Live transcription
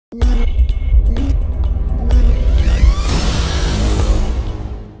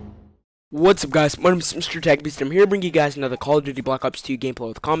What's up, guys? My name is MrTechBeast. I'm here to bring you guys another Call of Duty Black Ops 2 gameplay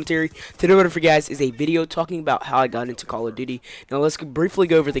with commentary. Today, what I for you guys is a video talking about how I got into Call of Duty. Now, let's briefly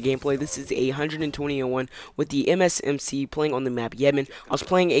go over the gameplay. This is a 120-1 with the MSMC playing on the map YEMEN. I was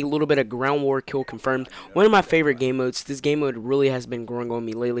playing a little bit of Ground War Kill Confirmed, one of my favorite game modes. This game mode really has been growing on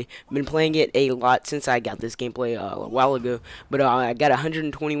me lately. I've been playing it a lot since I got this gameplay a while ago, but I got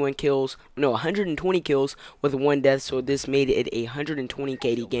 120 kills with one death, so this made it a 120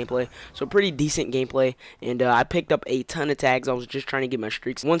 KD gameplay. So pretty decent gameplay, and I picked up a ton of tags. I was just trying to get my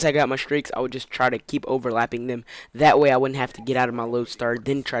streaks. Once I got my streaks, I would just try to keep overlapping them. That way I wouldn't have to get out of my lodestar,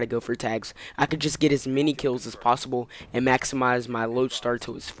 then try to go for tags. I could just get as many kills as possible and maximize my lodestar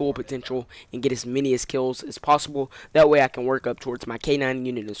to its full potential and get as many kills as possible. That way I can work up towards my K9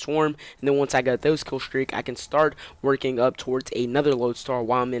 unit and swarm, and then once I got those kill streak, I can start working up towards another lodestar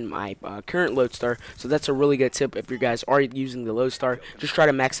while I'm in my current lodestar. So that's a really good tip if you guys are using the lodestar. Just try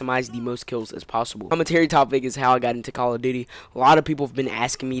to maximize the most kills as possible. Commentary topic is how I got into Call of Duty. A lot of people have been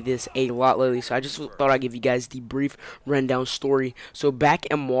asking me this a lot lately, so I just thought I'd give you guys the brief rundown story. So back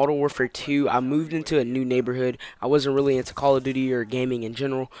in Modern Warfare 2, I moved into a new neighborhood. I wasn't really into Call of Duty or gaming in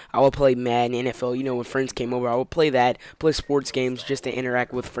general. I would play Madden, NFL, you know, when friends came over, I would play that, play sports games just to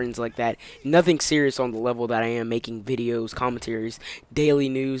interact with friends like that. Nothing serious on the level that I am making videos, commentaries, daily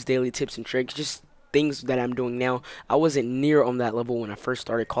news, daily tips and tricks, just things that I'm doing now. I wasn't near on that level when I first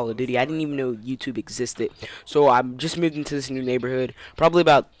started Call of Duty. I didn't even know YouTube existed. So I just moved into this new neighborhood. Probably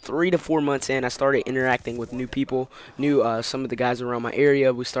about 3 to 4 months in, I started interacting with new people, some of the guys around my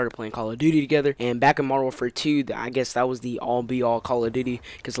area. We started playing Call of Duty together. And back in Modern Warfare 2, I guess that was the all-be-all Call of Duty,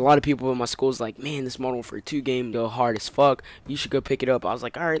 because a lot of people in my school was like, man, this Modern Warfare 2 game go hard as fuck. You should go pick it up. I was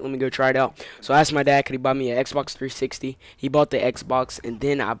like, alright, let me go try it out. So I asked my dad, could he buy me an Xbox 360? He bought the Xbox, and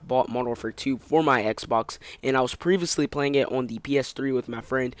then I bought Modern Warfare 2 for my Xbox. And I was previously playing it on the PS3 with my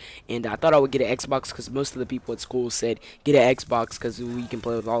friend, and I thought I would get an Xbox because most of the people at school said get an Xbox because we can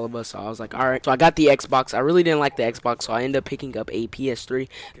play with all of us. So I was like, alright. So I got the Xbox. I really didn't like the Xbox, so I ended up picking up a PS3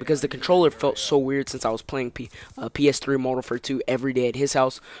 because the controller felt so weird since I was playing PS3 Modern Warfare 2 every day at his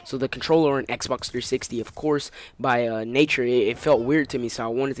house. So the controller on Xbox 360, of course, by nature, it felt weird to me, so I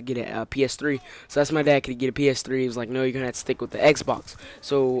wanted to get a PS3. So that's my dad, could he get a PS3? He was like, no, you're going to have to stick with the Xbox.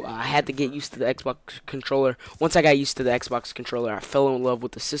 So I had to get used to the Xbox controller. Once I got used to the Xbox controller, I fell in love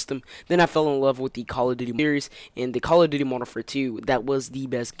with the system. Then I fell in love with the Call of Duty series, and the Call of Duty Modern Warfare 2, that was the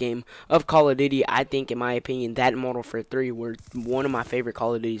best game of Call of Duty. I think, in my opinion, that and Modern Warfare 3 were one of my favorite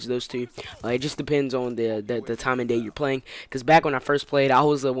Call of Duties. Those two, it just depends on the time and day you're playing, because back when I first played, I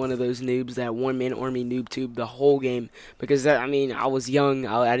was one of those noobs that one-man army noob tube the whole game, because I mean, I was young,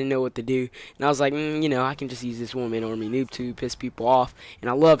 I didn't know what to do, and I was like, you know, I can just use this one-man army noob tube, piss people off. And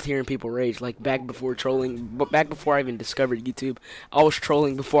I loved hearing people rage, like back before trolling. But back before I even discovered YouTube, I was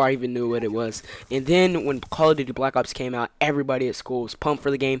trolling before I even knew what it was. And then when Call of Duty Black Ops came out, everybody at school was pumped for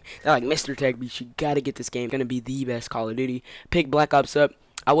the game. They're like, MrTechBeast, you gotta get this game. It's gonna be the best Call of Duty. Pick Black Ops up.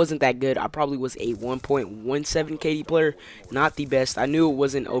 I wasn't that good. I probably was a 1.17 KD player, not the best. I knew it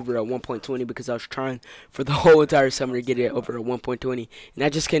wasn't over a 1.20 because I was trying for the whole entire summer to get it over a 1.20, and I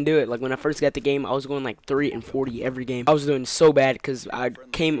just couldn't do it. Like when I first got the game, I was going like 3 and 40 every game. I was doing so bad because I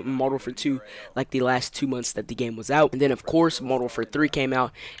came in Modern Warfare 2 like the last 2 months that the game was out, and then of course Modern Warfare 3 came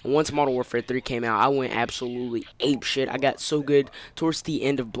out. And once Modern Warfare 3 came out, I went absolutely ape shit. I got so good towards the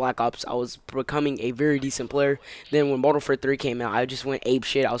end of Black Ops. I was becoming a very decent player. Then when Modern Warfare 3 came out, I just went ape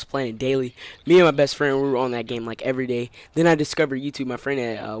shit. I was playing it daily. Me and my best friend, we were on that game like every day. Then I discovered YouTube. My friend,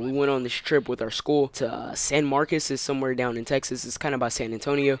 we went on this trip with our school to San Marcos, is somewhere down in Texas. It's kind of by San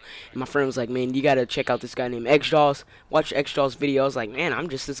Antonio. And my friend was like, man, you gotta check out this guy named XJaws. Watch XJaws video. I was like, man, I'm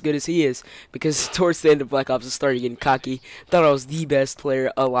just as good as he is. Because towards the end of Black Ops, I started getting cocky. Thought I was the best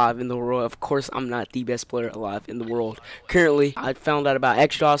player alive in the world. Of course, I'm not the best player alive in the world. Currently, I found out about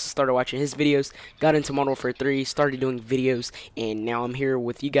XJaws, started watching his videos, got into Modern Warfare 3, started doing videos, and now I'm here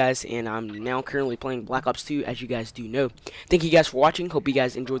with you guys, and I'm now currently playing Black Ops 2, as you guys do know. Thank you guys for watching. Hope you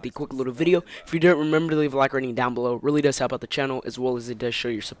guys enjoyed the quick little video. If you don't, remember to leave a like rating down below. It really does help out the channel, as well as it does show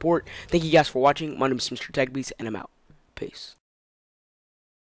your support. Thank you guys for watching. My name is MrTechBeast, and I'm out. Peace.